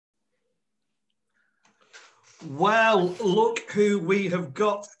Well, look who we have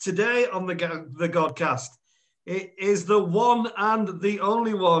got today on the Godcast. It is the one and the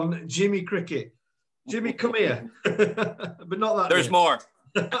only one, Jimmy Cricket. Jimmy, come here. But not that. There's more.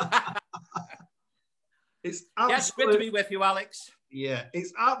 It's yes, good to be with you, Alex. Yeah,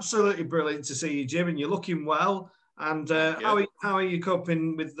 it's absolutely brilliant to see you, Jim, and you're looking well. And how are you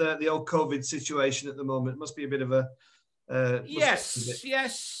coping with the old COVID situation at the moment? It must be a bit of a... yes.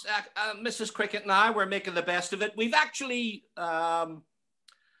 Mrs. Cricket and I, we're making the best of it. We've actually got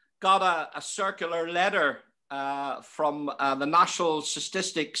a circular letter from the National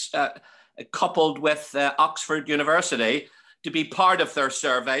Statistics coupled with Oxford University to be part of their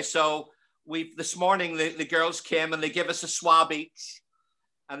survey. So this morning the girls came and they give us a swab each,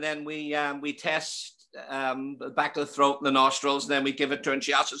 and then we test the back of the throat and the nostrils, and then we give it to her and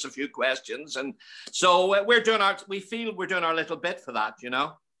she asks us a few questions, and so we feel we're doing our little bit for that, you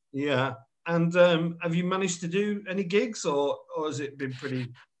know. Yeah. And have you managed to do any gigs, or has it been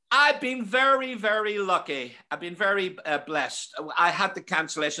pretty... I've been very, very lucky. I've been very blessed. I had the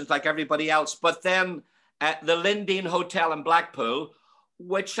cancellations like everybody else, but then at the Lindeen Hotel in Blackpool,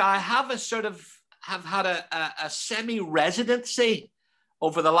 which I have had a semi-residency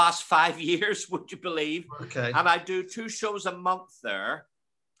over the last 5 years, would you believe? Okay. And I do 2 shows a month there.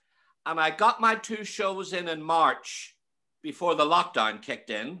 And I got my 2 shows in March before the lockdown kicked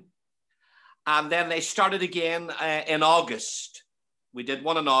in. And then they started again in August. We did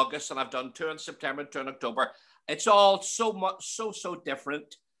 1 in August, and I've done 2 in September, 2 in October. It's all so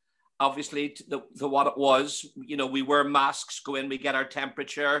different, obviously, to what it was. You know, we wear masks, go in, we get our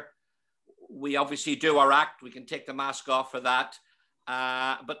temperature. We obviously do our act. We can take the mask off for that.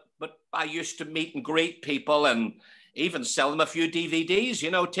 But I used to meet and greet people and even sell them a few DVDs,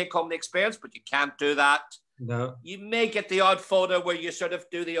 you know, take home the experience, but you can't do that. No. You may get the odd photo where you sort of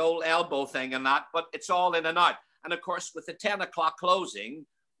do the old elbow thing and that, but it's all in and out. And of course, with the 10 o'clock closing,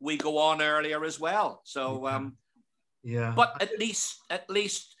 we go on earlier as well. So, yeah. But at least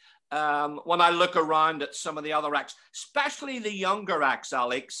when I look around at some of the other acts, especially the younger acts,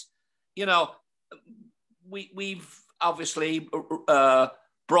 Alex, you know, we've obviously brought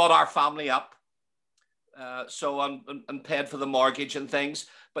our family up, and paid for the mortgage and things.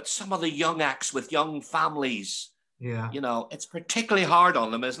 But some of the young acts with young families, yeah, you know, it's particularly hard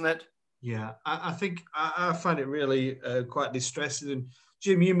on them, isn't it? Yeah, I think I find it really quite distressing. And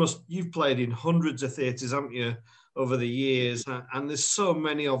Jim, you've played in hundreds of theatres, haven't you, over the years? And there's so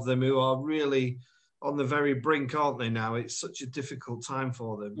many of them who are really on the very brink, aren't they now? It's such a difficult time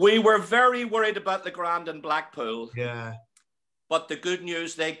for them. We were very worried about the Grand in Blackpool. Yeah. But the good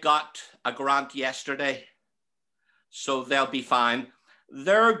news, they got a grant yesterday, so they'll be fine.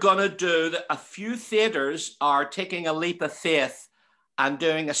 They're going to do, a few theatres are taking a leap of faith and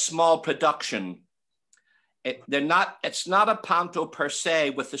doing a small production. It's not a panto per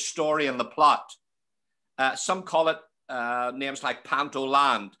se with the story and the plot. Some call it names like Panto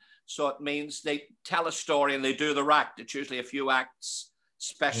Land. So it means they tell a story and they do the act. It's usually a few acts,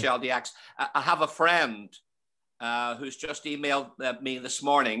 specialty acts. I have a friend who's just emailed me this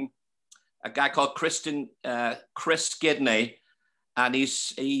morning, a guy called Chris Gidney, and he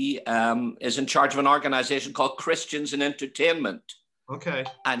is in charge of an organization called Christians in Entertainment. Okay.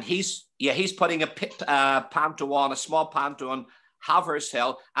 And he's putting a panto on, a small panto on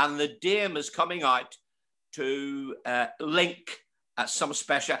Havershill, and the Dame is coming out to link some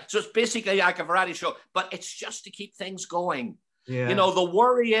special. So it's basically like a variety show, but it's just to keep things going. Yeah. You know,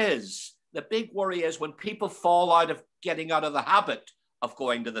 the big worry is when people fall out of getting out of the habit of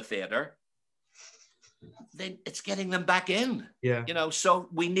going to the theatre, then it's getting them back in. Yeah. You know, so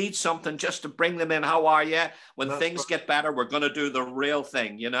we need something just to bring them in. How are you? When things get better, we're going to do the real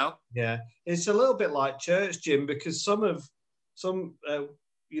thing, you know? Yeah. It's a little bit like church, Jim, because some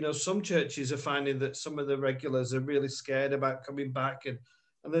churches are finding that some of the regulars are really scared about coming back. And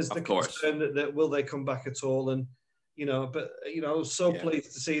there's the concern that will they come back at all? And, you know, but, you know, I was so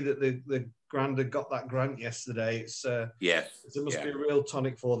pleased to see that the Granda got that grant yesterday. It must be a real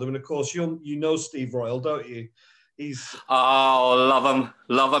tonic for them. And of course, you know Steve Royal, don't you? Love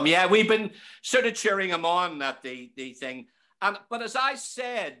him. Yeah, we've been sort of cheering him on at the thing. But as I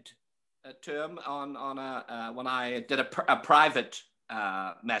said to him when I did a private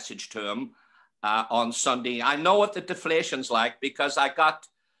message to him on Sunday, I know what the deflation's like because I got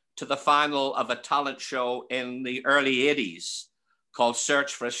to the final of a talent show in the early 80s called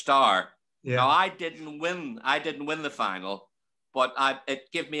Search for a Star. Yeah. Now, I didn't win the final, but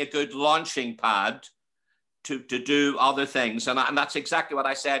it gave me a good launching pad to do other things. And that's exactly what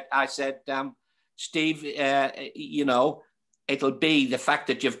I said. I said, Steve, you know, it'll be the fact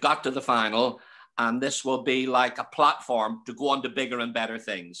that you've got to the final and this will be like a platform to go on to bigger and better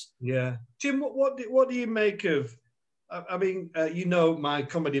things. Yeah. Jim, what do you make of, I mean, you know, my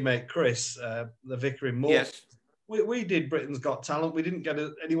comedy mate, Chris, the vicar in Moore. Yes. We did Britain's Got Talent. We didn't get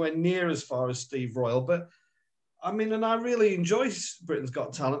anywhere near as far as Steve Royal, but I mean, and I really enjoy Britain's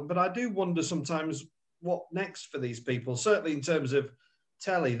Got Talent, but I do wonder sometimes what next for these people, certainly in terms of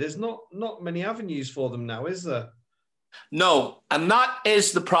telly. There's not many avenues for them now, is there? No, and that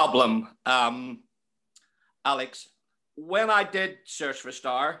is the problem, Alex. When I did Search for a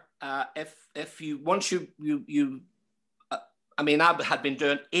Star, if you once you I mean, I had been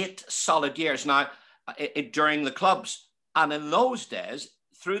doing 8 solid years now during the clubs, and in those days,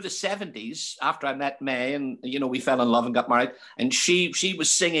 through the 70s, after I met May, and you know, we fell in love and got married, and she was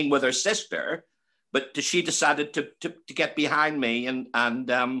singing with her sister, but she decided to get behind me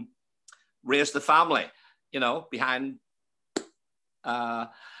and raise the family, you know, behind an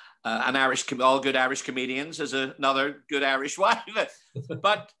Irish, all good Irish comedians as another good Irish wife.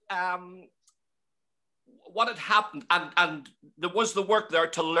 But what had happened, and there was the work there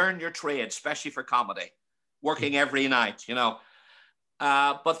to learn your trade, especially for comedy, working every night, you know.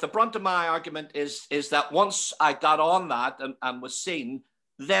 But the brunt of my argument is that once I got on that and was seen,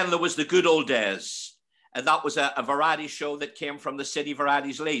 then there was the good old days. And that was a variety show that came from the City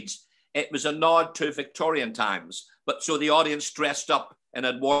Varieties Leeds. It was a nod to Victorian times, but so the audience dressed up in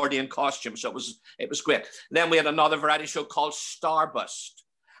Edwardian costumes. So it was great. Then we had another variety show called Starburst.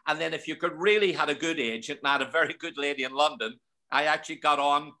 And then if you could really had a good agent, and I had a very good lady in London, I actually got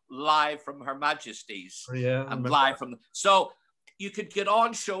on live from Her Majesty's. Yeah, and live from so you could get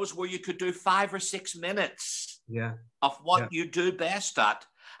on shows where you could do 5 or 6 minutes of what you do best at.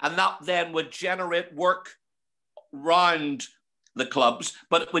 And that then would generate work round the clubs,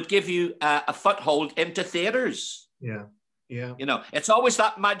 but it would give you a foothold into theatres. Yeah, yeah. You know, it's always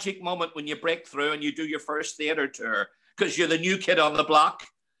that magic moment when you break through and you do your first theatre tour because you're the new kid on the block.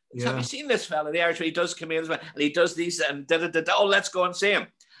 Yeah. So have you seen this fella, the Irish, he does comedians, and he does these and da-da-da-da. Oh, let's go and see him.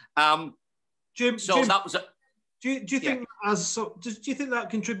 Jim, that was a... Do you think do you think that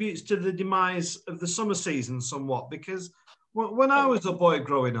contributes to the demise of the summer season somewhat? Because when I was a boy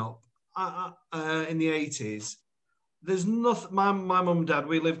growing up in the 80s, there's nothing. My mum and dad,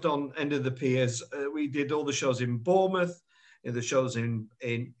 we lived on end of the piers. We did all the shows in Bournemouth, the shows in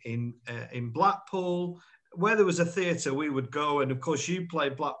Blackpool. Where there was a theatre, we would go. And of course, you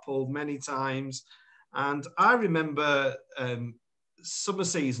played Blackpool many times. And I remember summer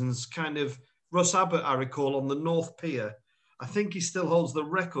seasons kind of. Russ Abbott, I recall, on the North Pier. I think he still holds the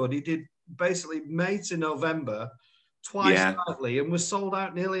record. He did basically May to November twice nightly and was sold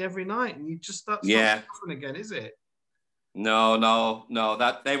out nearly every night. And that's not happening again, is it? No.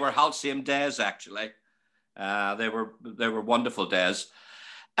 That they were halcyon days, actually. They were wonderful days.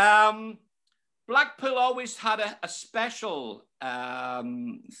 Blackpool always had a special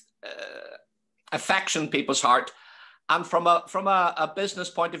affection in people's heart. And from a business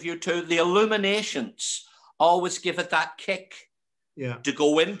point of view too, the illuminations always give it that kick to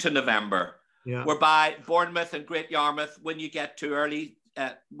go into November. Yeah. Whereby Bournemouth and Great Yarmouth, when you get to early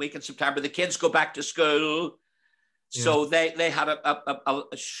week in September, the kids go back to school. Yeah. So they had a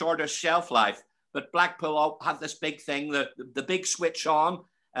shorter shelf life. But Blackpool had this big thing, the big switch on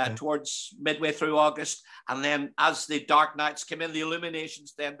towards midway through August. And then as the dark nights came in, the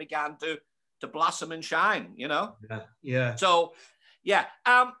illuminations then began to blossom and shine, you know? Yeah. So,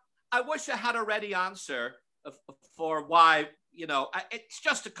 I wish I had a ready answer for why, you know, it's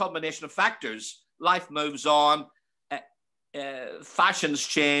just a combination of factors. Life moves on, fashions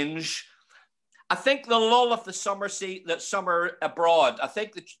change. I think the lull of the summer abroad, I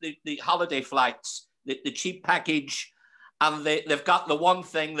think the holiday flights, the cheap package, and they've got the one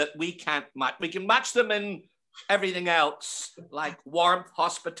thing that we can't match. We can match them in everything else, like warmth,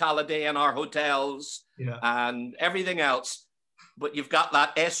 hospitality in our hotels and everything else. But you've got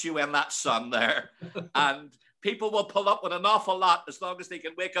that sun, that sun there. And people will pull up with an awful lot as long as they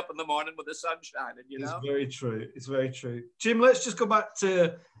can wake up in the morning with the sun shining, you know? It's very true. It's very true. Jim, let's just go back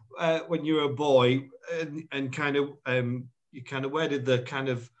to when you were a boy and kind of, where did the kind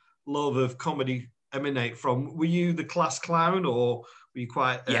of love of comedy emanate from? Were you the class clown or were you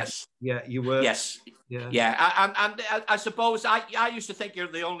quite... Yes. Yeah, you were? Yes. Yeah. And I suppose I used to think you're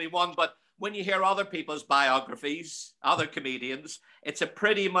the only one, but when you hear other people's biographies, other comedians, it's a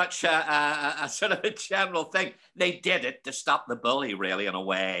pretty much a sort of a general thing. They did it to stop the bully, really, in a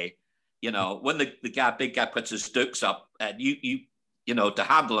way. You know, when the big guy puts his dukes up, and you know, to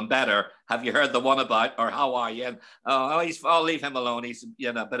handle him better, have you heard the one about, or how are you? And, I'll leave him alone. He's,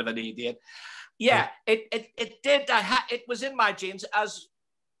 you know, a bit of an idiot. Yeah, it did. It was in my genes, as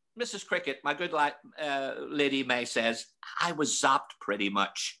Mrs. Cricket, my good lady May says, I was zapped pretty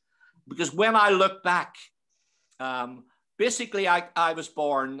much. Because when I look back, basically I was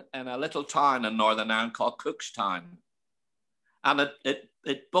born in a little town in Northern Ireland called Cookstown. And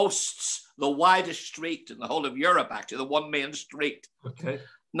it boasts the widest street in the whole of Europe, actually, the one main street. Okay.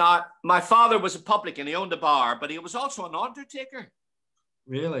 Now, my father was a publican. He owned a bar, but he was also an undertaker.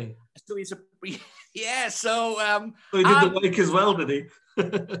 Really? So he's yeah. So he did the wake as well, did he?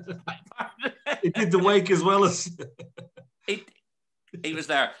 He did the wake as well as he was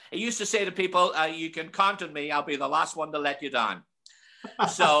there. He used to say to people, "You can count on me. I'll be the last one to let you down."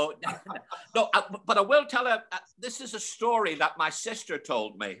 So, no, but I will tell you. This is a story that my sister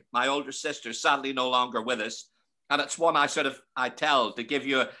told me. My older sister, sadly no longer with us, and it's one I tell to give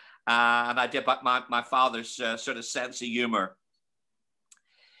you an idea about my father's sort of sense of humor.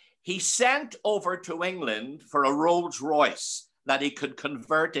 He sent over to England for a Rolls Royce that he could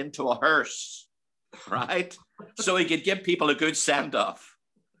convert into a hearse, right? So he could give people a good send-off.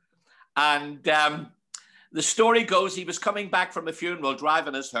 And the story goes he was coming back from a funeral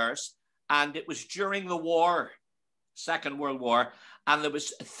driving his hearse, and it was during the war, Second World War, and there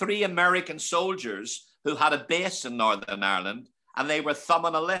was 3 American soldiers who had a base in Northern Ireland, and they were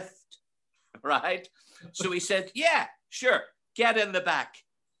thumbing a lift, right? So he said, yeah, sure, get in the back.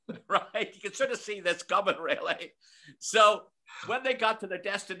 Right, you can sort of see this coming, really. So when they got to their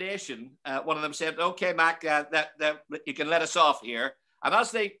destination, one of them said, "Okay, Mac, that you can let us off here." And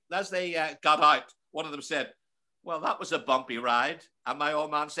as they got out, one of them said, "Well, that was a bumpy ride." And my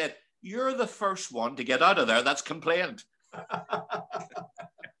old man said, "You're the first one to get out of there that's complained."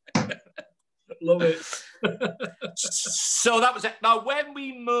 Love it. So that was it. Now, when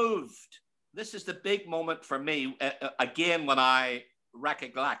we moved, this is the big moment for me. Again, when I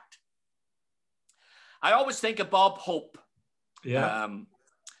recollect, I always think of Bob Hope. Yeah.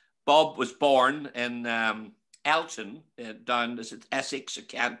 Bob was born in Elton, down Essex or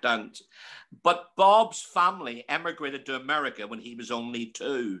Kent down. But Bob's family emigrated to America when he was only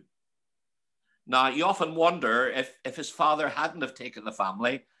 2. Now, you often wonder if his father hadn't have taken the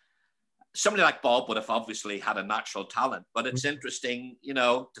family, somebody like Bob would have obviously had a natural talent. But it's interesting,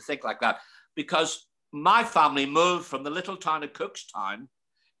 to think like that, because my family moved from the little town of Cookstown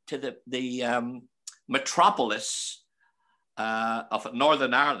to the metropolis of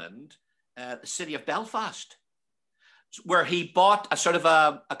Northern Ireland, the city of Belfast, where he bought a sort of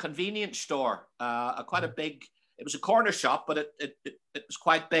a convenience store, quite a big, it was a corner shop, but it was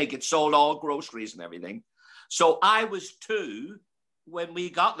quite big. It sold all groceries and everything. So I was 2 when we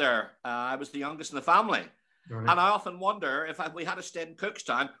got there. I was the youngest in the family. Right. And I often wonder if we had stayed in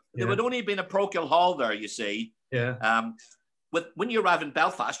Cookstown, there would only have been a parochial hall there, you see. Yeah. When you arrive in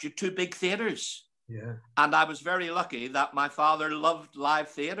Belfast, you're 2 big theatres. Yeah. And I was very lucky that my father loved live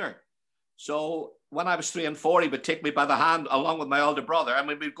theatre. So when I was 3 and 4, he would take me by the hand along with my older brother, and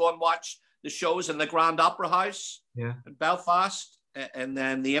we'd go and watch the shows in the Grand Opera House in Belfast, and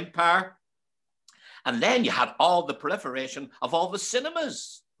then the Empire. And then you had all the proliferation of all the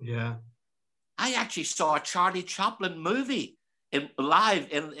cinemas. Yeah. I actually saw a Charlie Chaplin movie live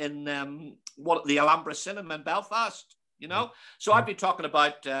in the Alhambra Cinema in Belfast, So I'd be talking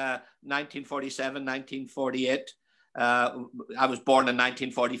about 1947, 1948. I was born in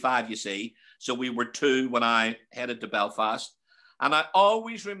 1945, you see. So we were 2 when I headed to Belfast. And I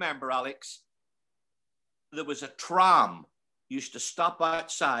always remember, Alex, there was a tram used to stop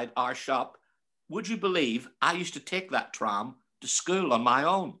outside our shop. Would you believe I used to take that tram to school on my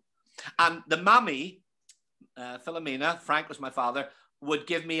own? And the Mammy, Philomena, Frank was my father, would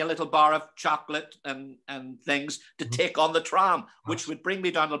give me a little bar of chocolate and things to take on the tram, which would bring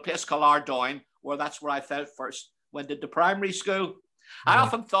me down to a place called Ardoyne, where that's where I felt first went into primary school. I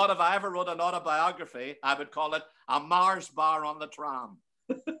often thought if I ever wrote an autobiography, I would call it A Mars Bar on the Tram.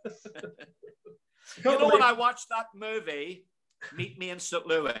 When I watched that movie, Meet Me in St.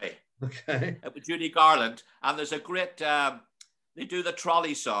 Louis, with Judy Garland, and there's a great, they do the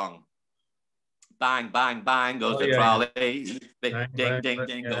trolley song. Bang, bang, bang goes the trolley. Ding, ding, ding,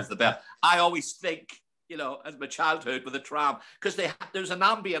 ding goes the bell. I always think, as my childhood with a tram, because there's an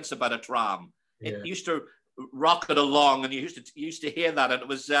ambience about a tram. It used to rock it along, and you used to hear that, and it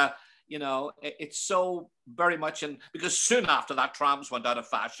was, it's so very much because soon after that, trams went out of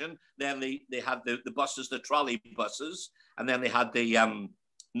fashion. Then they had the buses, the trolley buses, and then they had the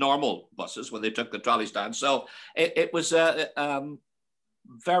normal buses when they took the trolleys down. So it was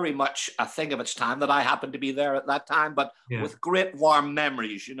very much a thing of its time that I happened to be there at that time, but with great warm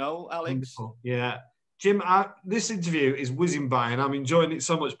memories, Alex. Wonderful. Yeah. Jim, this interview is whizzing by and I'm enjoying it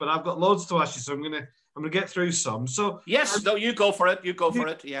so much, but I've got loads to ask you, so I'm going to I'm going to get through some. So yes, no, you go for it. You go for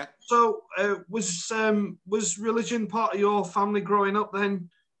it. Yeah. So was religion part of your family growing up then?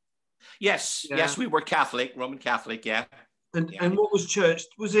 Yes, yeah. Yes, we were Catholic, Roman Catholic. Yeah. And what was church?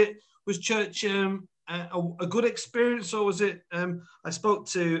 Was church a good experience, or was it? I spoke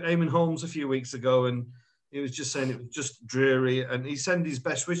to Eamon Holmes a few weeks ago, and he was just saying it was just dreary. And he sent his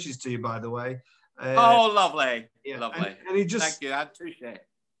best wishes to you, by the way. Oh, lovely, yeah. Lovely. And he just thank you. I appreciate it.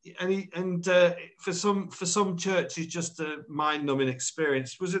 And for some churches, just a mind-numbing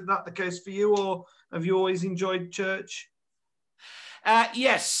experience. Was it that the case for you, or have you always enjoyed church?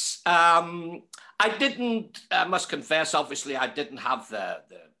 Yes, I didn't. I must confess, obviously, I didn't have the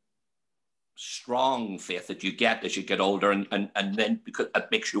strong faith that you get as you get older, and then because it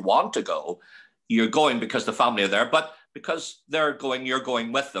makes you want to go. You're going because the family are there, but because they're going, you're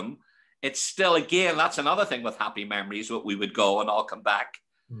going with them. It's still, again, that's another thing with happy memories. What we would go and all come back.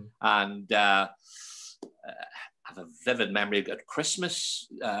 And I have a vivid memory of Christmas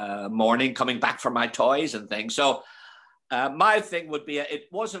morning coming back for my toys and things. So my thing would be, it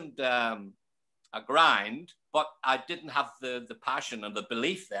wasn't a grind, but I didn't have the passion and the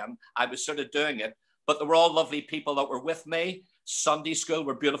belief then. I was sort of doing it, but there were all lovely people that were with me. Sunday school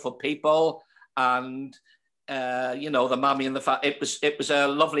were beautiful people. And, the Mammy and it was a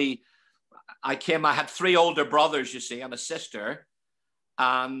lovely, I had 3 older brothers, you see, and a sister.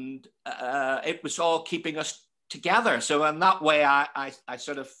 And it was all keeping us together. So in that way, I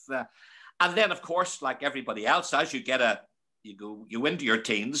sort of, and then of course, like everybody else, as you you into your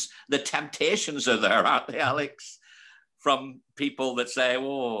teens, the temptations are there, aren't they, Alex? From people that say,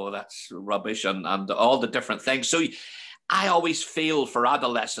 "Oh, that's rubbish," and all the different things. So I always feel for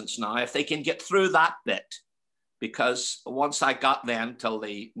adolescents now, if they can get through that bit, because once I got then till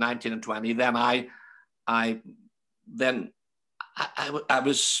the 19 and 20, then I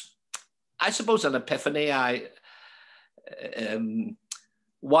was, I suppose, an epiphany.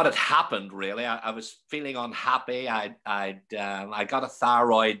 What had happened really? I was feeling unhappy. I got a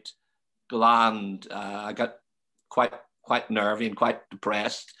thyroid gland. I got quite nervy and quite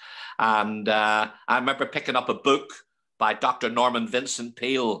depressed. And I remember picking up a book by Dr. Norman Vincent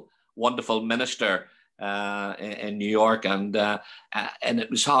Peale, wonderful minister in New York, and it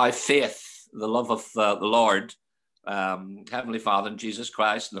was how faith, the love of the Lord, Heavenly Father and Jesus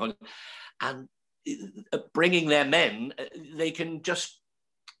Christ, and bringing them in, they can just,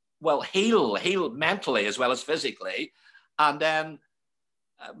 well, heal mentally as well as physically. And then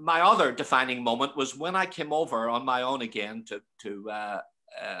my other defining moment was when I came over on my own again to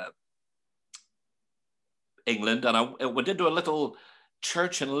England, and I went into a little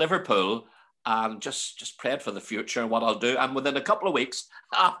church in Liverpool and just prayed for the future and what I'll do. And within a couple of weeks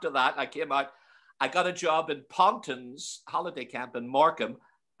after that, I came out. I got a job in Ponton's holiday camp in Morecambe,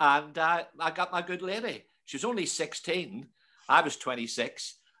 and I got my good lady. She was only 16. I was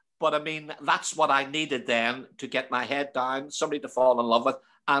 26. But I mean, that's what I needed then to get my head down, somebody to fall in love with,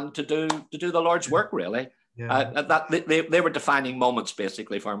 and to do the Lord's work, really. Yeah. They were defining moments,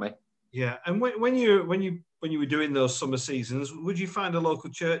 basically, for me. Yeah. And when you were doing those summer seasons, would you find a local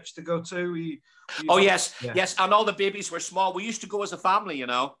church to go to? Yes. And all the babies were small. We used to go as a family, you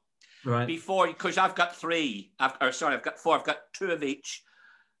know. Right. Before, because I've got 3. I've got 4. I've got 2 of each.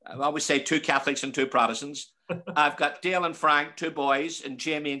 I always say 2 Catholics and 2 Protestants. I've got Dale and Frank, 2 boys, and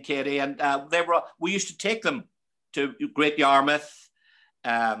Jamie and Katie, and we used to take them to Great Yarmouth,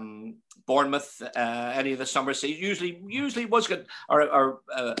 Bournemouth, any of the summer seasons. Usually was good, or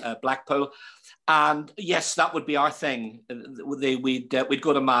Blackpool, and yes, that would be our thing. We'd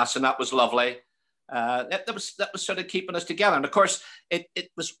go to mass, and that was lovely. That was sort of keeping us together, and of course,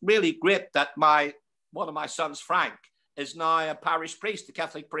 it was really great that one of my sons, Frank, is now a parish priest, a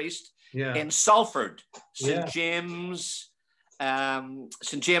Catholic priest. Yeah. In Salford, St. James,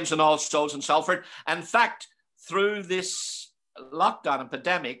 St. James and All Souls in Salford. In fact, through this lockdown and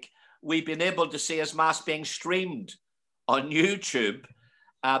pandemic, we've been able to see his mass being streamed on YouTube,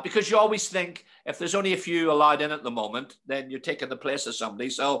 because you always think if there's only a few allowed in at the moment, then you're taking the place of somebody.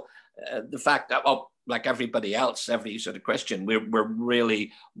 So the fact that, like everybody else, every sort of Christian, we're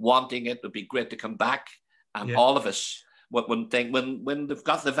really wanting it. It would be great to come back, and all of us. When they've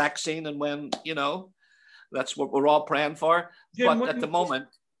got the vaccine, and when, that's what we're all praying for. Jim, but at the moment,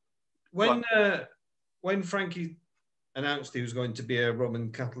 when Frankie announced he was going to be a Roman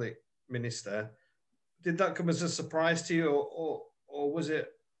Catholic minister, did that come as a surprise to you, or was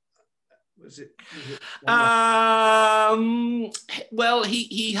it? Well,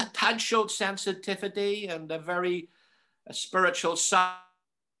 he had showed sensitivity and a very spiritual side.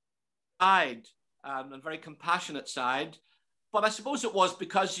 And a very compassionate side, But I suppose it was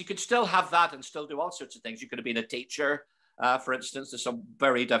because you could still have that and still do all sorts of things. You could have been a teacher, for instance. There's some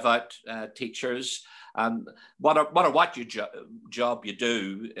very devout teachers. And what job you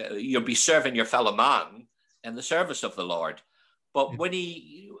do, you'll be serving your fellow man in the service of the Lord. But when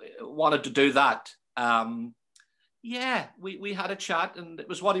he wanted to do that, we had a chat, and it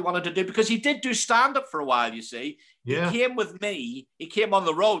was what he wanted to do, because he did do stand-up for a while, you see. Yeah. He came with me. He came on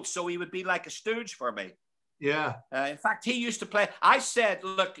the road, so he would be like a stooge for me. Yeah. In fact, he used to play. I said,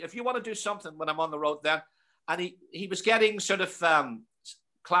 look, if you want to do something when I'm on the road then, and he was getting sort of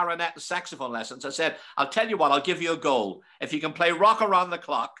clarinet and saxophone lessons. I said, I'll tell you what, I'll give you a goal. If you can play Rock Around the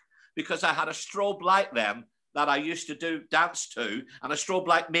Clock, because I had a strobe light then that I used to dance to, and a strobe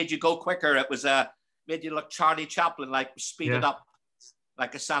light made you go quicker. It was made you look Charlie Chaplin, like speeded up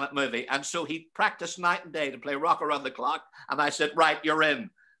like a silent movie. And so he practiced night and day to play Rock Around the Clock. And I said, right, you're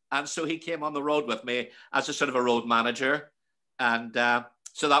in. And so he came on the road with me as a sort of a road manager. And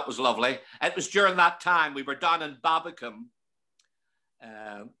so that was lovely. It was during that time we were down in Babbacombe.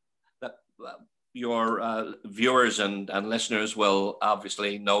 That your viewers and listeners will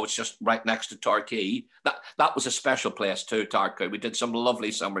obviously know, it's just right next to Torquay. That was a special place too, Torquay. We did some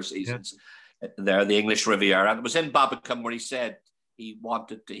lovely summer seasons there, the English Riviera. And it was in Babbacombe where he said he got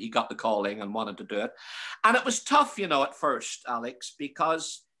the calling and wanted to do it. And it was tough, at first, Alex,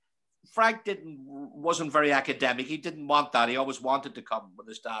 because Frank wasn't very academic. He didn't want that. He always wanted to come with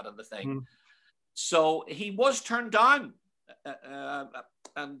his dad and the thing. So he was turned down,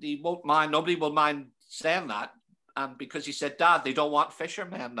 and he won't mind. Nobody will mind saying that. And because he said, Dad, they don't want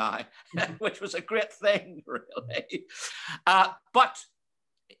fishermen now, which was a great thing, really. But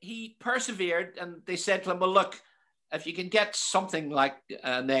he persevered, and they said to him, well, look, if you can get something like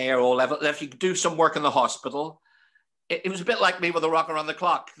an A or O level, if you could do some work in the hospital. It was a bit like me with the Rock Around the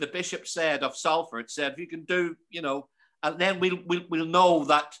Clock. The bishop said of Salford, said, if you can do, and then we'll know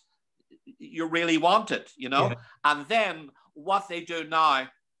that you really want it, Yeah. And then what they do now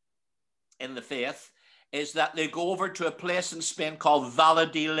in the faith is that they go over to a place in Spain called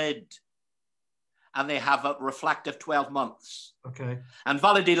Valladolid, and they have a reflective 12 months. Okay. And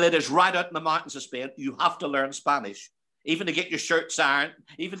Valladolid is right out in the mountains of Spain. You have to learn Spanish, even to get your shirts ironed.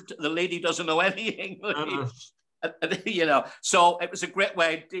 Even the lady doesn't know any English. So it was a great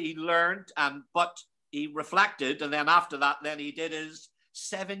way. He learned, but he reflected, and then after that, then he did his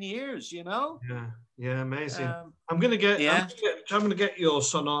 7 years. Yeah, amazing. I'm gonna get your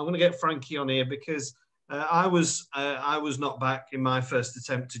son on. I'm gonna get Frankie on here, because I was not back in my first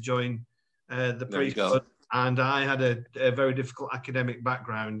attempt to join the priesthood, and I had a very difficult academic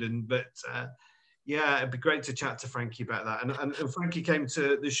background, it'd be great to chat to Frankie about that. And Frankie came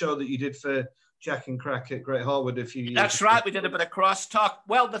to the show that you did for Jack and Crack at Great Harwood a few years ago. That's right. We did a bit of crosstalk.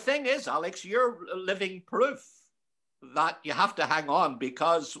 Well, the thing is, Alex, you're living proof that you have to hang on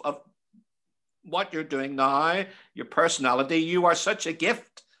because of what you're doing now, your personality. You are such a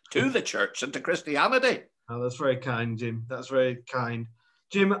gift to the church and to Christianity. Oh, that's very kind, Jim. That's very kind.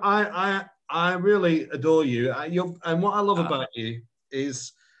 Jim, I really adore you. And what I love about you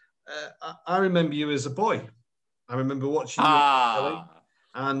is I remember you as a boy. I remember watching you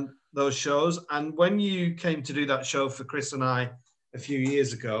and those shows. And when you came to do that show for Chris and I a few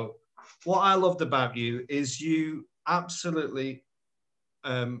years ago, what I loved about you is you absolutely,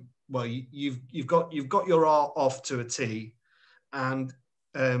 you've got your art off to a T, and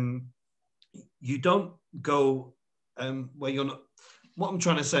you don't go where you're not. What I'm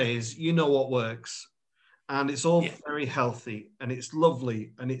trying to say is, you know what works, and it's all very healthy, and it's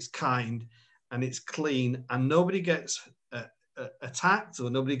lovely, and it's kind, and it's clean, and nobody gets attacked or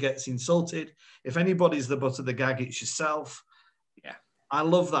nobody gets insulted. If anybody's the butt of the gag, it's yourself. Yeah, I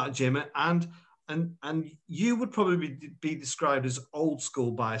love that, Jim. And you would probably be described as old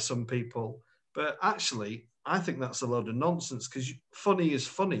school by some people, but actually, I think that's a load of nonsense, because funny is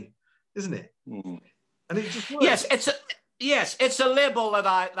funny, isn't it? Mm. And it just works. Yes, it's a label that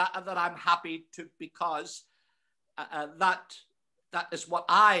I'm happy to, because that is what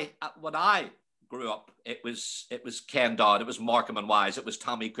I grew up. It was Ken Dodd, it was Markham and Wise, it was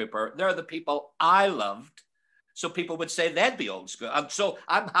Tommy Cooper. They're the people I loved. So people would say they'd be old school. And so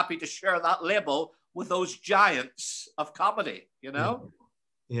I'm happy to share that label with those giants of comedy,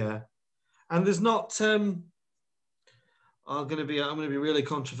 Yeah. And there's not I'm going to be really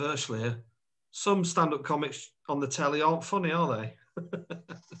controversial here. Some stand-up comics on the telly aren't funny, are they?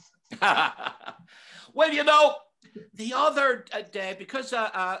 Well, the other day, because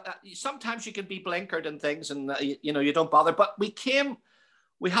sometimes you can be blinkered and things, and you don't bother. But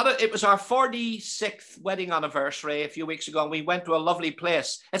it was our 46th wedding anniversary a few weeks ago, and we went to a lovely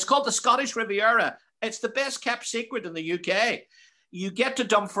place. It's called the Scottish Riviera, It's the best kept secret in the UK. You get to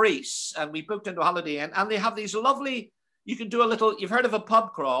Dumfries, and we booked into Holiday Inn, and they have these lovely, you can do a little, you've heard of a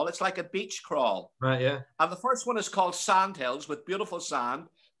pub crawl. It's like a beach crawl. Right, yeah. And the first one is called Sandhills with beautiful sand.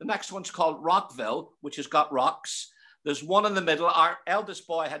 The next one's called Rockville, which has got rocks. There's one in the middle. Our eldest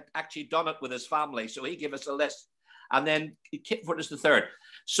boy had actually done it with his family, so he gave us a list. And then Kitford is the third.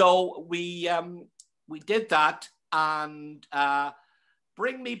 So we did that, and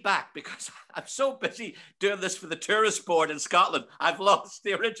bring me back, because I'm so busy doing this for the tourist board in Scotland. I've lost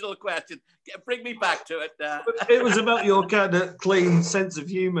the original question. Bring me back to it. It was about your kind of clean sense of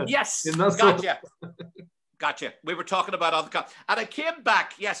humour. Yes, gotcha. Gotcha. We were talking about other, and I came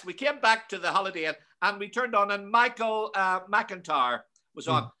back. Yes, we came back to the Holiday Inn, and we turned on, and Michael McIntyre was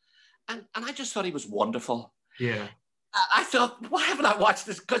on, and I just thought he was wonderful. Yeah. I thought, why haven't I watched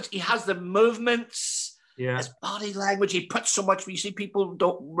this? Because he has the movements, his body language. He puts so much. You see, people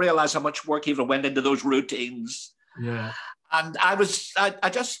don't realize how much work he even went into those routines. Yeah. And I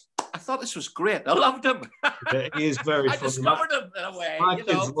thought this was great. I loved him. Yeah, he is very funny. I discovered him in a way.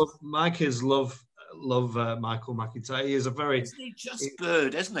 My kids love Michael McIntyre. He is Isn't he just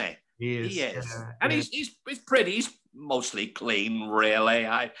good, isn't he? He is. Yeah, and he's pretty. He's mostly clean, really.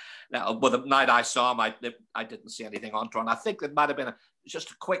 Well, the night I saw him, I didn't see anything on Tron. I think it might have been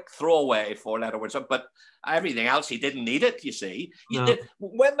just a quick throwaway for Letterwords, but everything else, he didn't need it, you see. No.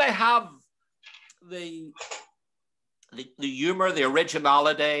 When they have the humor, the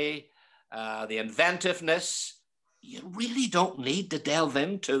originality, the inventiveness, you really don't need to delve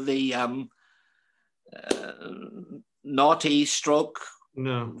into the naughty stroke,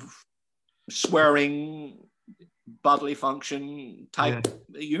 swearing, bodily function type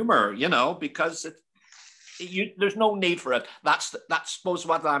humor, because there's no need for it. That's suppose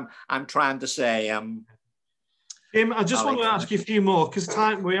what I'm trying to say. Jim, I just want to ask you a few more, because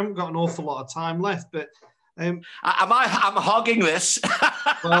we haven't got an awful lot of time left, but I'm hogging this.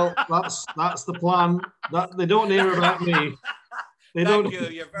 Well, that's the plan. That they don't hear about me. Thank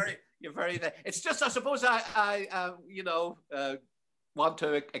you. You're very there. It's just, I suppose I want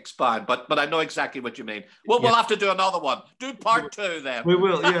to expand, but I know exactly what you mean. We'll have to do another one. Do part 2 then. We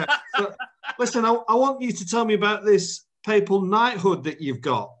will, yeah. So, listen, I want you to tell me about this papal knighthood that you've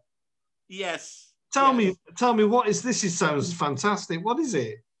got. Yes. Tell me what is this? It sounds fantastic. What is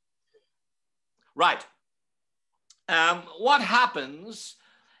it? Right. What happens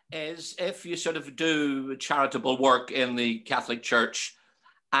is, if you sort of do charitable work in the Catholic Church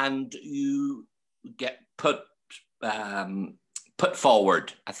and you get put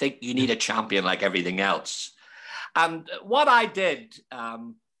forward, I think you need a champion like everything else. And what I did,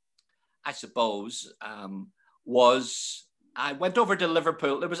 I suppose, was I went over to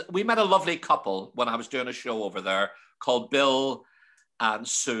Liverpool. We met a lovely couple when I was doing a show over there called Bill and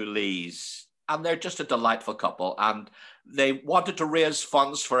Sue Lees. And they're just a delightful couple. And they wanted to raise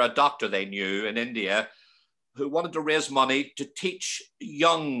funds for a doctor they knew in India who wanted to raise money to teach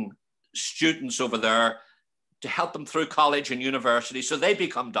young students over there, to help them through college and university so they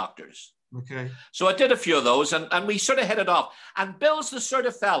become doctors. Okay. So I did a few of those, and we sort of hit it off. And Bill's the sort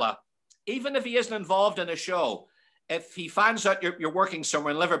of fella, even if he isn't involved in a show, if he finds out you're working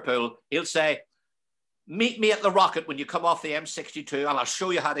somewhere in Liverpool, he'll say, meet me at the Rocket when you come off the M62 and I'll show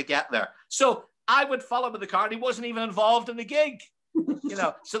you how to get there. So I would follow him in the car, and he wasn't even involved in the gig.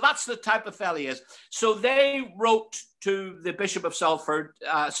 So that's the type of fella he is. So they wrote to the Bishop of Salford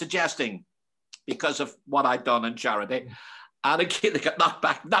suggesting, because of what I'd done in charity. And again, they got knocked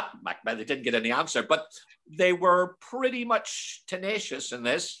back, they didn't get any answer, but they were pretty much tenacious in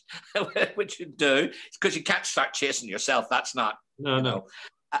this, which you do, because you can't start chasing yourself. That's not, No.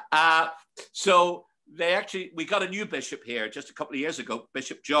 So we got a new bishop here just a couple of years ago,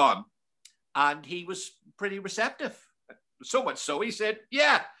 Bishop John, and he was pretty receptive. So much so, he said,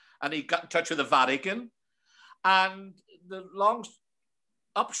 yeah. And he got in touch with the Vatican. And the long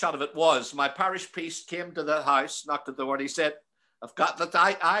upshot of it was, my parish priest came to the house, knocked at the door, and he said, I've got that.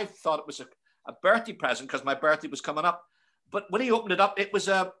 I thought it was a birthday present because my birthday was coming up. But when he opened it up, it was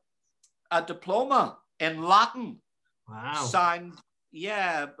a diploma in Latin. Wow. Signed,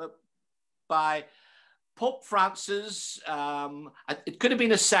 by Pope Francis. It could have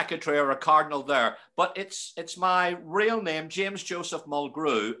been a secretary or a cardinal there, but it's my real name, James Joseph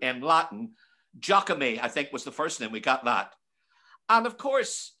Mulgrew, in Latin. Giacomi, I think, was the first name. We got that. And of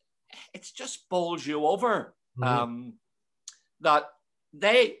course, it just bowls you over that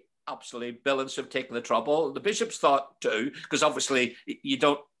they absolutely, Billings have taken the trouble. The bishops thought too, because obviously you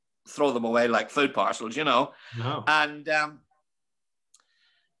don't throw them away like food parcels, No. And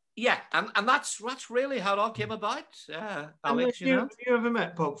and that's really how it all came about. Alex, you ever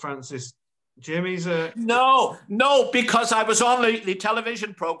met Pope Francis? Jimmy's a... No, because I was on the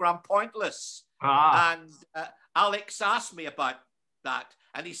television program Pointless. And Alex asked me about that.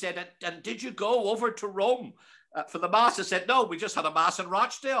 And he said, and did you go over to Rome for the Mass? I said, no, we just had a Mass in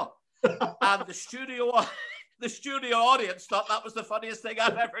Rochdale. And the studio audience thought that was the funniest thing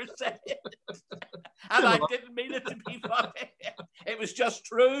I've ever said. And I didn't mean it to be funny. It was just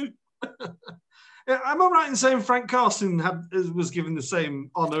true. Am I right in saying Frank Carson was given the same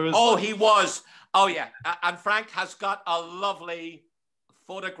honour as... Oh, he was. Oh, yeah. And Frank has got a lovely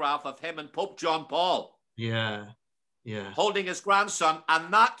photograph of him and Pope John Paul. Yeah. Holding his grandson.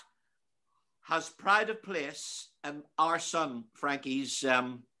 And that has pride of place in our son, Frankie's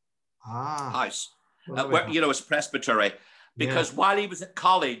house. Where, his presbytery. Because while he was at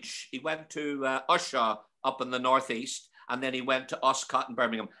college, he went to Ushaw up in the northeast. And then he went to Oscott in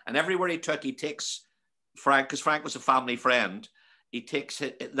Birmingham. And everywhere he takes Frank, because Frank was a family friend, he takes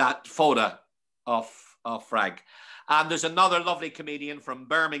that photo of Frank. And there's another lovely comedian from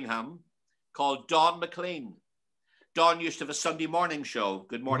Birmingham called Don McLean. Don used to have a Sunday morning show,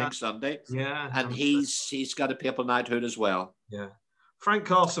 Good Morning Sunday. Yeah. And he's got a Papal Knighthood as well. Yeah. Frank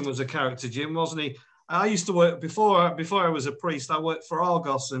Carson was a character, Jim, wasn't he? I used to work, before I was a priest, I worked for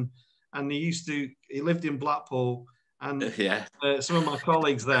Argos, and he lived in Blackpool. And some of my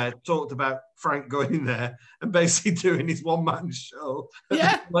colleagues there talked about Frank going in there and basically doing his one-man show.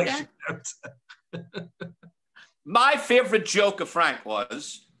 My favourite joke of Frank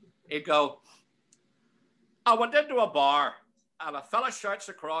was, he'd go, I went into a bar and a fella shouts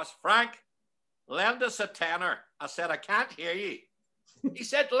across, Frank, lend us a tenner. I said, I can't hear you. He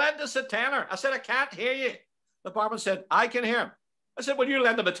said, lend us a tenner. I said, I can't hear you. The barman said, I can hear him. I said, well, you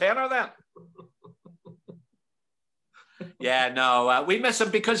lend him a tenner then. Yeah, no, we miss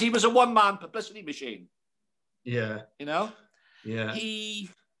him because he was a one-man publicity machine. Yeah. Yeah.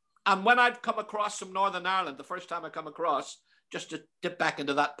 And when I'd come across from Northern Ireland, the first time I come across, just to dip back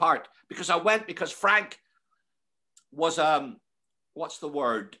into that part, because Frank was, what's the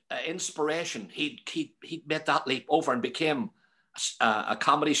word? Inspiration. He made that leap over and became a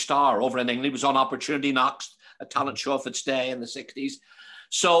comedy star over in England. He was on Opportunity Knocks, a talent show of its day in the 60s.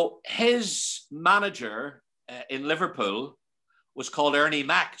 So his manager in Liverpool was called Ernie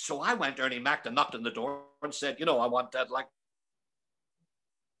Mac. So I went to Ernie Mac and knocked on the door and said, I want that, like,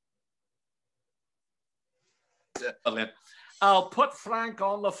 I'll put Frank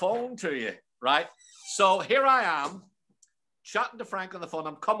on the phone to you, right? So here I am chatting to Frank on the phone.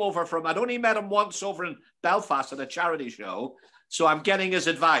 I'm come over from, I'd only met him once over in Belfast at a charity show. So I'm getting his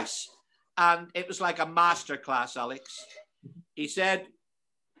advice. And it was like a masterclass, Alex. He said,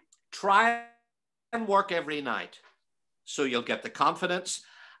 try and work every night so you'll get the confidence.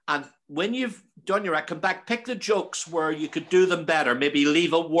 And when you've done your act, come back, pick the jokes where you could do them better. Maybe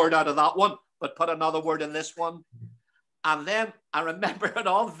leave a word out of that one, but put another word in this one. And then I remember it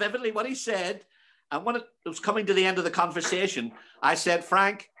all vividly what he said. And when it was coming to the end of the conversation, I said,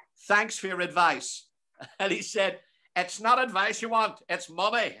 Frank, thanks for your advice. And he said, it's not advice you want, it's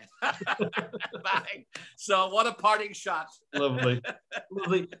money. Bang. So what a parting shot. Lovely.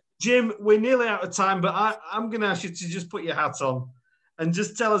 Jim, we're nearly out of time, but I'm going to ask you to just put your hat on and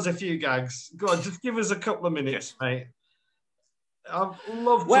just tell us a few gags. Go on, just give us a couple of minutes, mate. I'd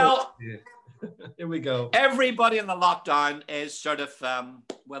love to. Well, here we go. Everybody in the lockdown is sort of,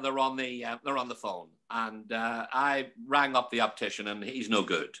 they're on the phone. And I rang up the optician and he's no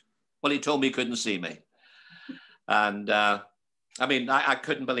good. Well, he told me he couldn't see me. And I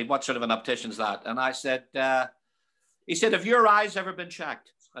couldn't believe what sort of an optician's that. And I said, he said, have your eyes ever been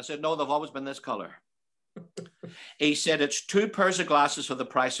checked? I said, no, they've always been this color. He said, it's 2 pairs of glasses for the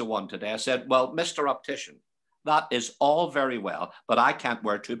price of 1 today. I said, well, Mr. Optician, that is all very well, but I can't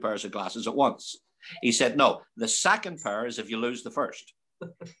wear 2 pairs of glasses at once. He said, no, the second pair is if you lose the first.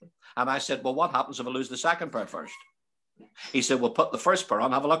 And I said, well, what happens if I lose the second pair first? He said, well, put the first pair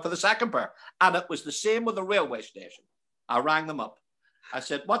on, have a look for the second pair. And it was the same with the railway station. I rang them up. I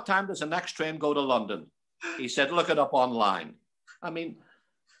said, what time does the next train go to London? He said, look it up online. I mean,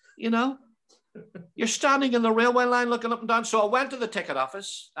 you're standing in the railway line looking up and down. So I went to the ticket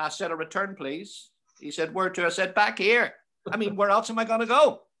office. I said, a return, please. He said, where to? I said, back here. I mean, where else am I going to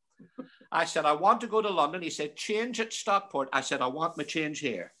go? I said, I want to go to London. He said, change at Stockport. I said, I want my change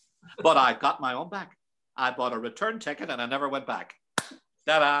here. But I got my own back. I bought a return ticket and I never went back.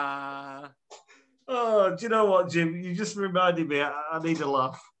 Ta-da! Oh, do you know what, Jim? You just reminded me. I need a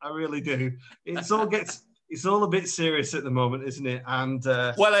laugh. I really do. It's all a bit serious at the moment, isn't it? And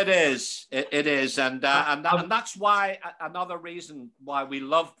well, it is. It is, and that's why another reason why we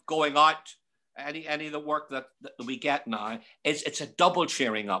love going out. Any of the work that we get now is it's a double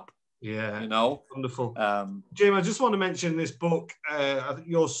cheering up. Yeah, you know, wonderful. Jim, I just want to mention this book. I think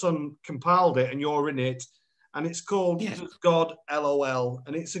your son compiled it, and you're in it, and it's called Does God LOL,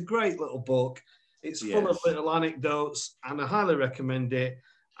 and it's a great little book. It's full of little anecdotes, and I highly recommend it.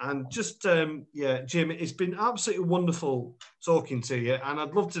 And just Jim, it's been absolutely wonderful talking to you, and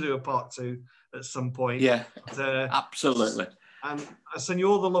I'd love to do a part 2 at some point. Yeah, absolutely. And I send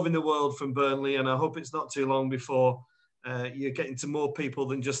you all the love in the world from Burnley, and I hope it's not too long before you're getting to more people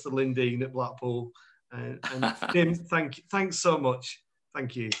than just the Lindeen at Blackpool. And Jim, thanks so much.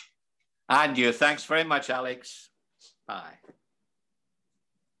 Thank you. And you. Thanks very much, Alex. Bye.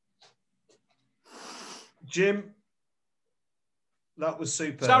 Jim, that was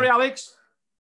super. Sorry, Alex.